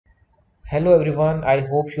Hello everyone, I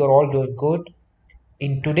hope you're all doing good.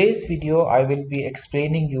 In today's video, I will be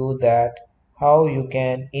explaining you that how you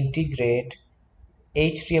can integrate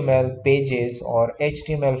HTML pages or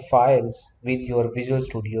HTML files with your Visual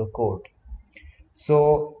Studio Code.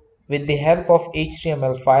 So with the help of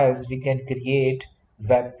HTML files, we can create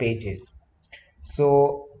web pages.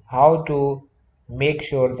 So how to make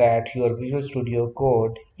sure that your Visual Studio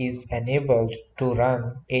Code is enabled to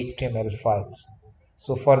run HTML files.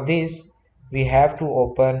 So for this, we have to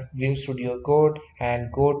open Visual Studio Code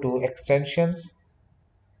and go to extensions,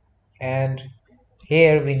 and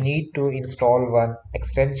here we need to install one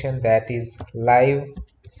extension, that is live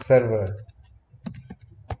server.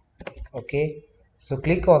 Okay, so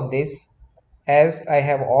click on this. As I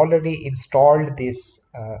have already installed this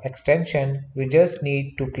extension, we just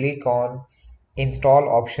need to click on install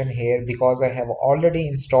option here because I have already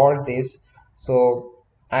installed this. So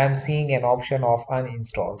I am seeing an option of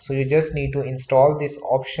uninstall. So you just need to install this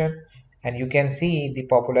option, and you can see the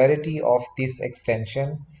popularity of this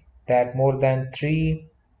extension, that more than 3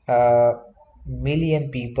 uh,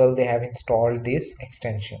 million people they have installed this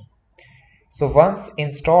extension. So once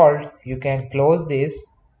installed, you can close this,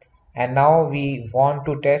 and now we want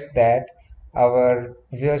to test that our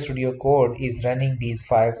Visual Studio Code is running these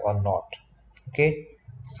files or not. Okay,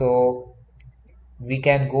 so we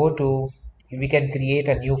can create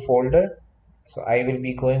a new folder. So I will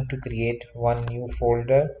be going to create one new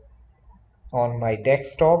folder on my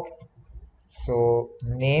desktop. So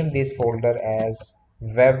name this folder as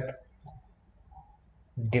web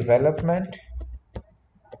development.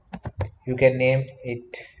 You can name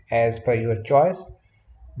it as per your choice,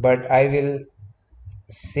 but I will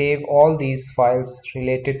save all these files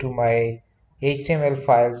related to my HTML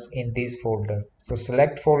files in this folder. So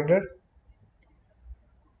select folder.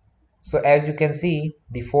 So as you can see,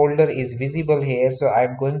 the folder is visible here. So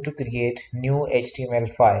I'm going to create new HTML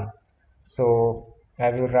file. So I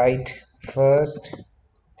will write first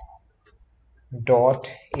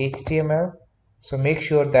dot HTML. So make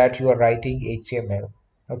sure that you are writing HTML.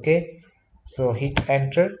 Okay, so hit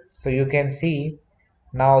enter. So you can see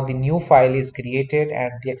now the new file is created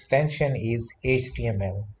and the extension is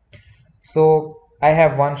HTML. So I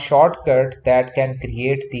have one shortcut that can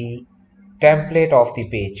create the template of the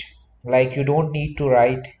page. Like, you don't need to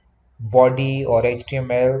write body or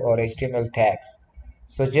HTML tags.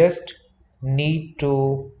 So just need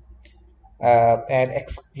to add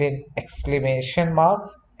exclamation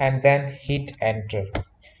mark and then hit enter.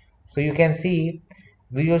 So you can see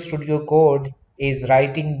Visual Studio Code is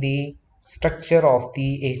writing the structure of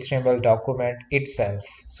the HTML document itself.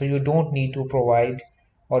 So you don't need to provide,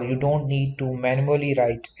 or you don't need to manually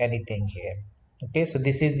write anything here. Okay, so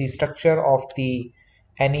this is the structure of the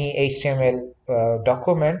any HTML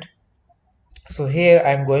document. So here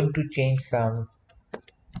I'm going to change some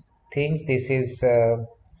things. This is my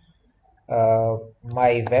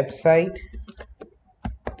website,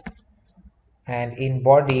 and in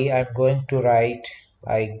body I'm going to write,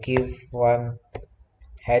 I give one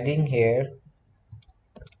heading here.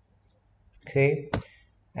 Okay,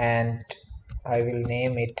 and I will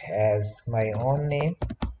name it as my own name.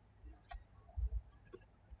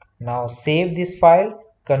 Now save this file,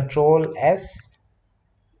 Control S,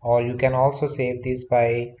 or you can also save this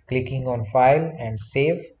by clicking on file and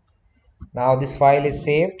save. Now this file is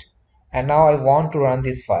saved, and now I want to run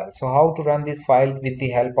this file. So how to run this file? With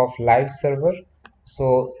the help of live server.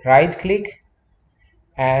 So right click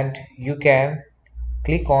and you can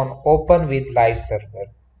click on open with live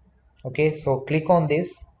server. Okay, so click on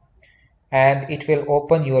this and it will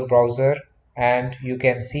open your browser, and you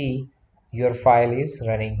can see your file is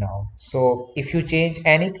running now. So if you change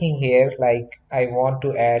anything here, like I want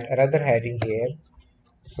to add another heading here,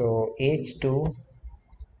 so h2,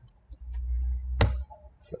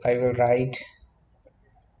 so I will write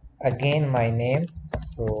again my name.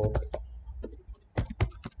 So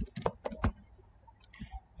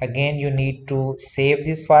again you need to save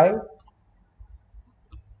this file,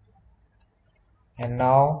 and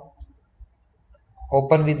now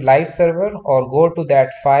open with live server or go to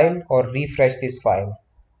that file or refresh this file.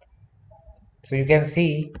 So you can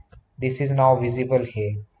see this is now visible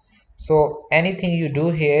here. So anything you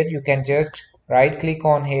do here, you can just right click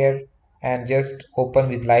on here and just open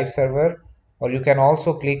with live server, or you can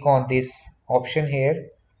also click on this option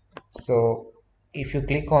here. So if you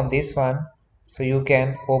click on this one, so you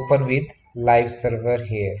can open with live server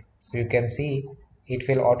here. So you can see it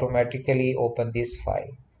will automatically open this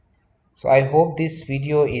file. So I hope this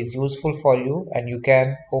video is useful for you, and you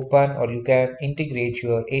can open or you can integrate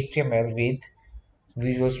your HTML with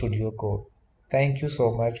Visual Studio Code. Thank you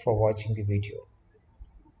so much for watching the video.